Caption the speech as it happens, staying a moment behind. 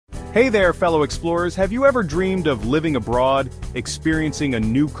Hey there, fellow explorers. Have you ever dreamed of living abroad, experiencing a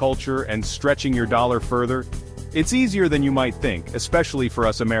new culture, and stretching your dollar further? It's easier than you might think, especially for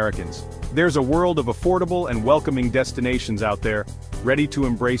us Americans. There's a world of affordable and welcoming destinations out there, ready to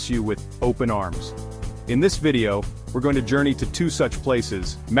embrace you with open arms. In this video, we're going to journey to two such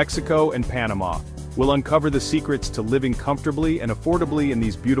places, Mexico and Panama. We'll uncover the secrets to living comfortably and affordably in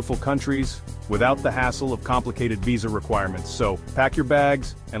these beautiful countries, without the hassle of complicated visa requirements. So, pack your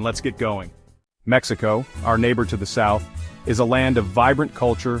bags, and let's get going. Mexico, our neighbor to the south, is a land of vibrant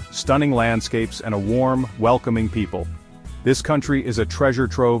culture, stunning landscapes, and a warm, welcoming people. This country is a treasure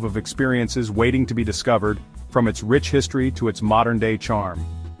trove of experiences waiting to be discovered, from its rich history to its modern-day charm.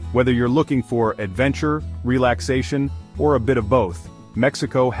 Whether you're looking for adventure, relaxation, or a bit of both,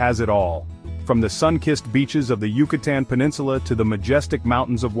 Mexico has it all. From the sun-kissed beaches of the Yucatan Peninsula to the majestic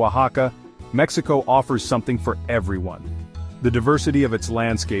mountains of Oaxaca, Mexico offers something for everyone. The diversity of its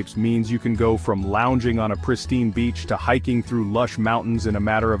landscapes means you can go from lounging on a pristine beach to hiking through lush mountains in a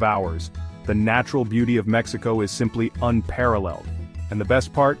matter of hours. The natural beauty of Mexico is simply unparalleled. And the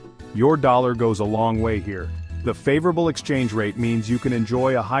best part? Your dollar goes a long way here. The favorable exchange rate means you can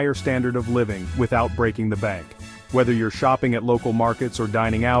enjoy a higher standard of living without breaking the bank. Whether you're shopping at local markets or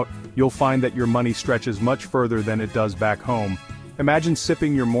dining out, you'll find that your money stretches much further than it does back home. Imagine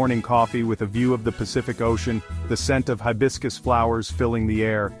sipping your morning coffee with a view of the Pacific Ocean, the scent of hibiscus flowers filling the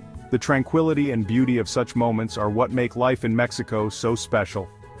air. The tranquility and beauty of such moments are what make life in Mexico so special.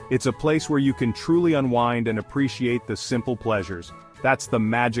 It's a place where you can truly unwind and appreciate the simple pleasures. That's the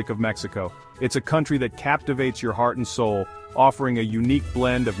magic of Mexico. It's a country that captivates your heart and soul, offering a unique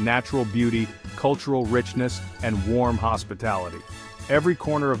blend of natural beauty, cultural richness, and warm hospitality. Every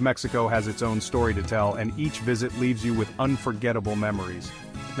corner of Mexico has its own story to tell, and each visit leaves you with unforgettable memories.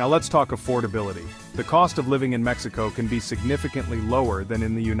 Now let's talk affordability. The cost of living in Mexico can be significantly lower than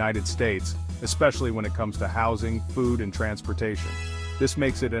in the United States, especially when it comes to housing, food, and transportation. This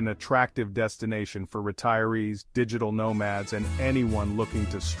makes it an attractive destination for retirees, digital nomads, and anyone looking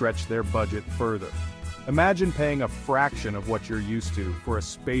to stretch their budget further. Imagine paying a fraction of what you're used to for a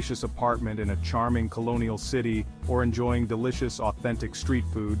spacious apartment in a charming colonial city, or enjoying delicious, authentic street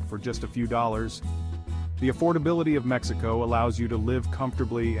food for just a few dollars. The affordability of Mexico allows you to live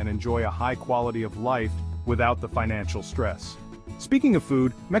comfortably and enjoy a high quality of life without the financial stress. Speaking of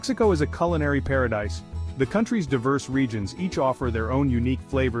food, Mexico is a culinary paradise. The country's diverse regions each offer their own unique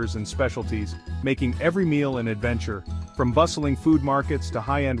flavors and specialties, making every meal an adventure. From bustling food markets to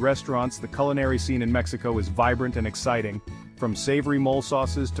high-end restaurants, the culinary scene in Mexico is vibrant and exciting. From savory mole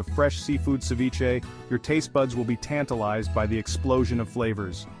sauces to fresh seafood ceviche, your taste buds will be tantalized by the explosion of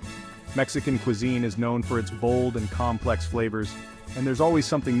flavors. Mexican cuisine is known for its bold and complex flavors, and there's always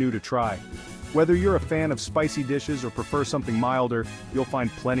something new to try. Whether you're a fan of spicy dishes or prefer something milder, you'll find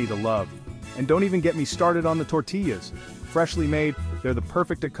plenty to love. And don't even get me started on the tortillas. Freshly made, they're the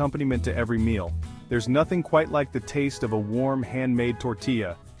perfect accompaniment to every meal. There's nothing quite like the taste of a warm, handmade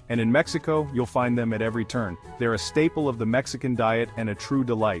tortilla, and in Mexico, you'll find them at every turn. They're a staple of the Mexican diet and a true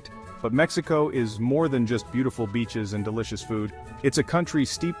delight. But Mexico is more than just beautiful beaches and delicious food. It's a country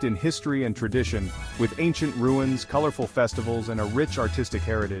steeped in history and tradition, with ancient ruins, colorful festivals, and a rich artistic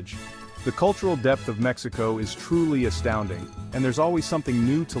heritage. The cultural depth of Mexico is truly astounding, and there's always something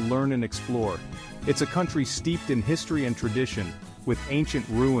new to learn and explore. It's a country steeped in history and tradition, with ancient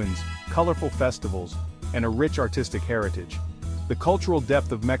ruins, colorful festivals, and a rich artistic heritage. The cultural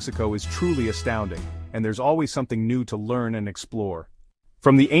depth of Mexico is truly astounding, and there's always something new to learn and explore.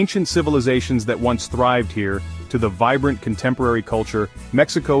 From the ancient civilizations that once thrived here, to the vibrant contemporary culture,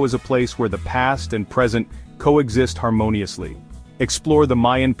 Mexico is a place where the past and present coexist harmoniously. Explore the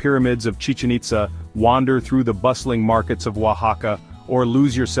Mayan pyramids of Chichen Itza, wander through the bustling markets of Oaxaca, or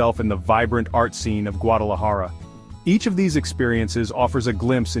lose yourself in the vibrant art scene of Guadalajara. Each of these experiences offers a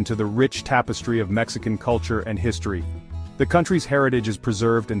glimpse into the rich tapestry of Mexican culture and history. The country's heritage is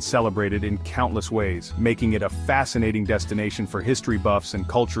preserved and celebrated in countless ways, making it a fascinating destination for history buffs and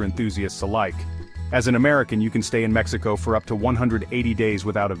culture enthusiasts alike. As an American, you can stay in Mexico for up to 180 days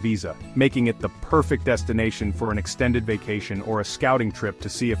without a visa, making it the perfect destination for an extended vacation or a scouting trip to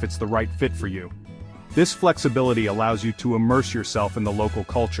see if it's the right fit for you. This flexibility allows you to immerse yourself in the local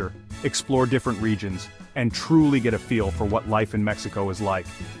culture, explore different regions, and truly get a feel for what life in Mexico is like.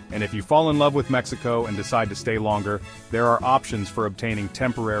 And if you fall in love with Mexico and decide to stay longer, there are options for obtaining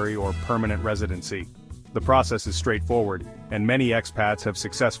temporary or permanent residency. The process is straightforward, and many expats have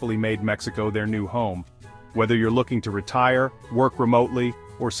successfully made Mexico their new home. Whether you're looking to retire, work remotely,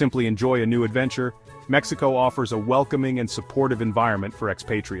 or simply enjoy a new adventure, Mexico offers a welcoming and supportive environment for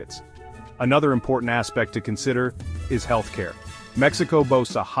expatriates. Another important aspect to consider is healthcare. Mexico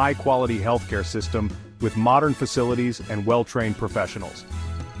boasts a high-quality healthcare system with modern facilities and well-trained professionals.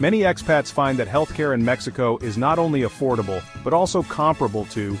 Many expats find that healthcare in Mexico is not only affordable, but also comparable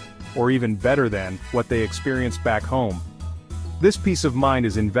to, or even better than, what they experience back home. This peace of mind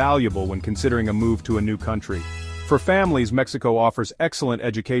is invaluable when considering a move to a new country. For families, Mexico offers excellent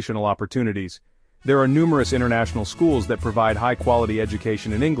educational opportunities. There are numerous international schools that provide high-quality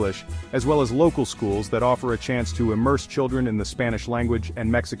education in English, as well as local schools that offer a chance to immerse children in the Spanish language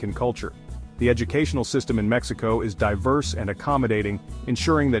and Mexican culture. The educational system in Mexico is diverse and accommodating,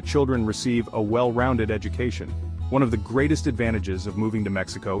 ensuring that children receive a well-rounded education. One of the greatest advantages of moving to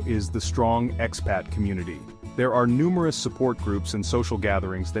Mexico is the strong expat community. There are numerous support groups and social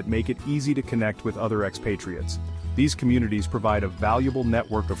gatherings that make it easy to connect with other expatriates. These communities provide a valuable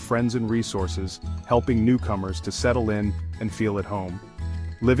network of friends and resources, helping newcomers to settle in and feel at home.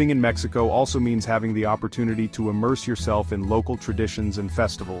 Living in Mexico also means having the opportunity to immerse yourself in local traditions and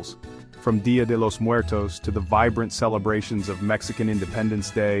festivals. From Dia de los Muertos to the vibrant celebrations of Mexican Independence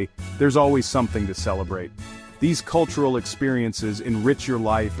Day, there's always something to celebrate. These cultural experiences enrich your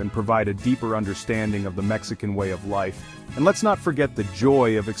life and provide a deeper understanding of the Mexican way of life. And let's not forget the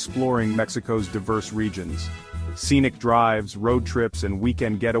joy of exploring Mexico's diverse regions. Scenic drives, road trips, and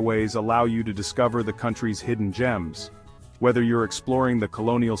weekend getaways allow you to discover the country's hidden gems. Whether you're exploring the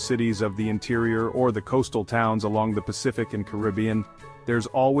colonial cities of the interior or the coastal towns along the Pacific and Caribbean, there's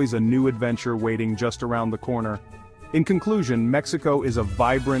always a new adventure waiting just around the corner. In conclusion, Mexico is a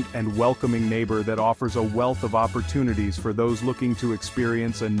vibrant and welcoming neighbor that offers a wealth of opportunities for those looking to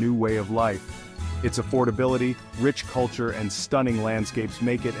experience a new way of life. Its affordability, rich culture, and stunning landscapes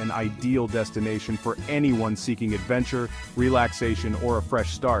make it an ideal destination for anyone seeking adventure, relaxation, or a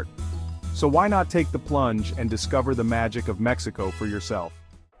fresh start. So why not take the plunge and discover the magic of Mexico for yourself?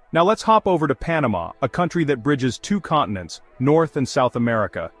 Now let's hop over to Panama, a country that bridges two continents, North and South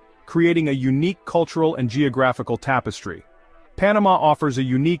America, creating a unique cultural and geographical tapestry. Panama offers a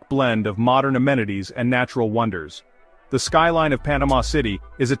unique blend of modern amenities and natural wonders. The skyline of Panama City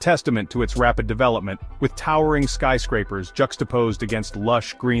is a testament to its rapid development, with towering skyscrapers juxtaposed against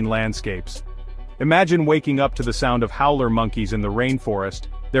lush green landscapes. Imagine waking up to the sound of howler monkeys in the rainforest,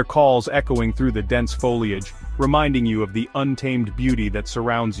 their calls echoing through the dense foliage, reminding you of the untamed beauty that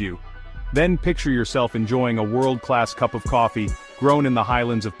surrounds you. Then picture yourself enjoying a world-class cup of coffee, grown in the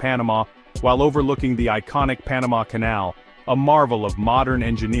highlands of Panama, while overlooking the iconic Panama Canal, a marvel of modern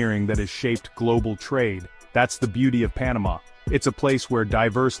engineering that has shaped global trade. That's the beauty of Panama. It's a place where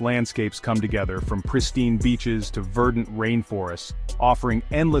diverse landscapes come together, from pristine beaches to verdant rainforests, offering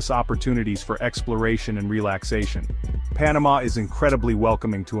endless opportunities for exploration and relaxation. Panama is incredibly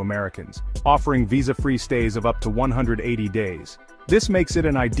welcoming to Americans, offering visa-free stays of up to 180 days. This makes it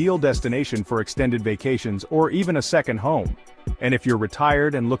an ideal destination for extended vacations or even a second home. And if you're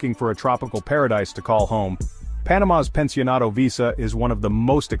retired and looking for a tropical paradise to call home, Panama's pensionado visa is one of the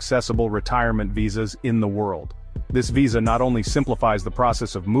most accessible retirement visas in the world. This visa not only simplifies the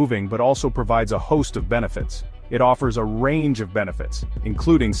process of moving but also provides a host of benefits. It offers a range of benefits,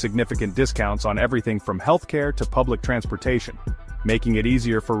 including significant discounts on everything from healthcare to public transportation, making it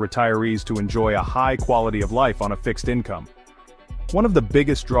easier for retirees to enjoy a high quality of life on a fixed income. One of the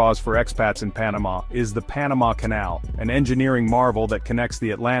biggest draws for expats in Panama is the Panama Canal, an engineering marvel that connects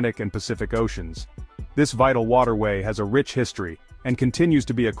the Atlantic and Pacific Oceans. This vital waterway has a rich history and continues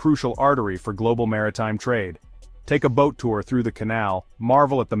to be a crucial artery for global maritime trade. Take a boat tour through the canal,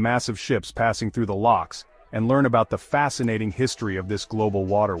 marvel at the massive ships passing through the locks, and learn about the fascinating history of this global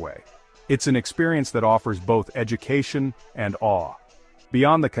waterway. It's an experience that offers both education and awe.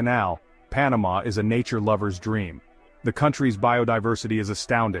 Beyond the canal, Panama is a nature lover's dream. The country's biodiversity is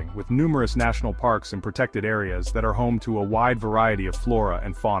astounding, with numerous national parks and protected areas that are home to a wide variety of flora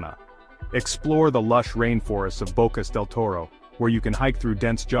and fauna. Explore the lush rainforests of Bocas del Toro, where you can hike through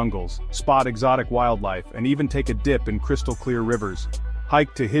dense jungles, spot exotic wildlife, and even take a dip in crystal-clear rivers.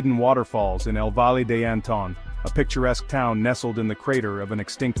 Hike to hidden waterfalls in El Valle de Anton, a picturesque town nestled in the crater of an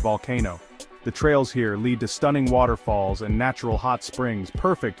extinct volcano. The trails here lead to stunning waterfalls and natural hot springs,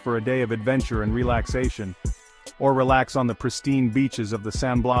 perfect for a day of adventure and relaxation. Or relax on the pristine beaches of the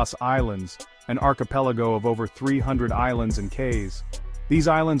San Blas Islands, an archipelago of over 300 islands and cays. These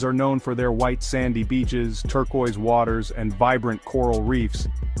islands are known for their white sandy beaches, turquoise waters, and vibrant coral reefs,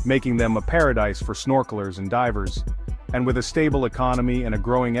 making them a paradise for snorkelers and divers. And with a stable economy and a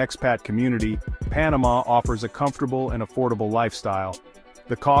growing expat community, Panama offers a comfortable and affordable lifestyle.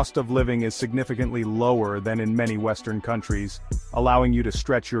 The cost of living is significantly lower than in many Western countries, allowing you to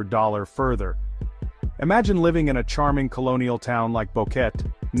stretch your dollar further. Imagine living in a charming colonial town like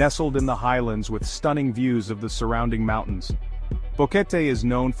Boquete, nestled in the highlands with stunning views of the surrounding mountains. Boquete is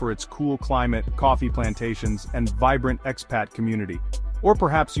known for its cool climate, coffee plantations, and vibrant expat community. Or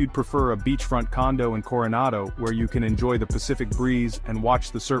perhaps you'd prefer a beachfront condo in Coronado where you can enjoy the Pacific breeze and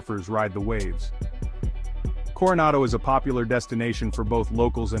watch the surfers ride the waves. Coronado is a popular destination for both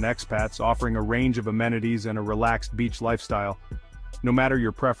locals and expats, offering a range of amenities and a relaxed beach lifestyle. No matter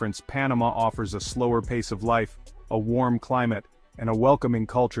your preference, Panama offers a slower pace of life, a warm climate, and a welcoming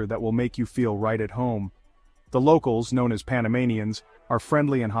culture that will make you feel right at home. The locals, known as Panamanians, are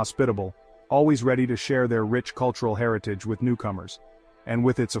friendly and hospitable, always ready to share their rich cultural heritage with newcomers. And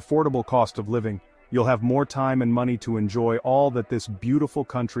with its affordable cost of living, you'll have more time and money to enjoy all that this beautiful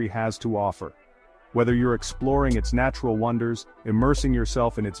country has to offer. Whether you're exploring its natural wonders, immersing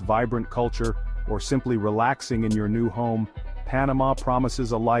yourself in its vibrant culture, or simply relaxing in your new home, Panama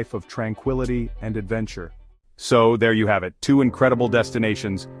promises a life of tranquility and adventure. So, there you have it, two incredible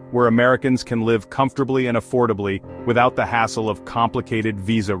destinations where Americans can live comfortably and affordably without the hassle of complicated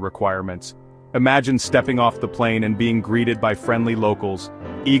visa requirements. Imagine stepping off the plane and being greeted by friendly locals,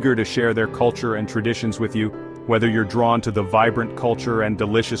 eager to share their culture and traditions with you, whether you're drawn to the vibrant culture and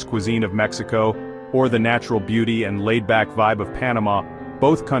delicious cuisine of Mexico, or the natural beauty and laid-back vibe of Panama.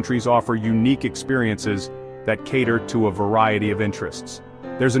 Both countries offer unique experiences that cater to a variety of interests.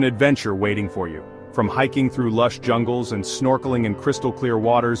 There's an adventure waiting for you. From hiking through lush jungles and snorkeling in crystal-clear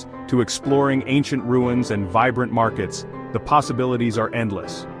waters to exploring ancient ruins and vibrant markets, the possibilities are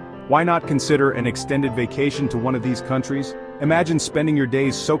endless. Why not consider an extended vacation to one of these countries? Imagine spending your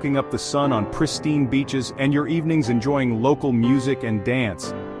days soaking up the sun on pristine beaches and your evenings enjoying local music and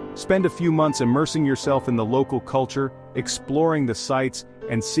dance. Spend a few months immersing yourself in the local culture, exploring the sights,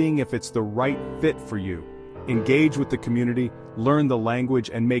 and seeing if it's the right fit for you. Engage with the community, learn the language,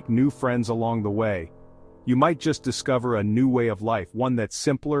 and make new friends along the way. You might just discover a new way of life, one that's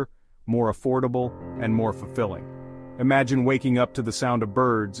simpler, more affordable, and more fulfilling. Imagine waking up to the sound of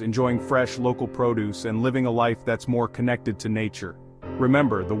birds, enjoying fresh local produce, and living a life that's more connected to nature.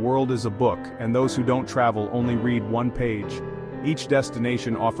 Remember, the world is a book, and those who don't travel only read one page. Each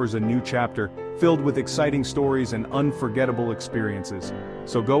destination offers a new chapter, filled with exciting stories and unforgettable experiences.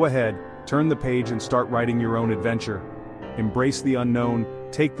 So go ahead, turn the page and start writing your own adventure. Embrace the unknown,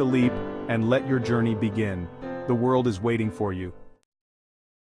 take the leap, and let your journey begin. The world is waiting for you.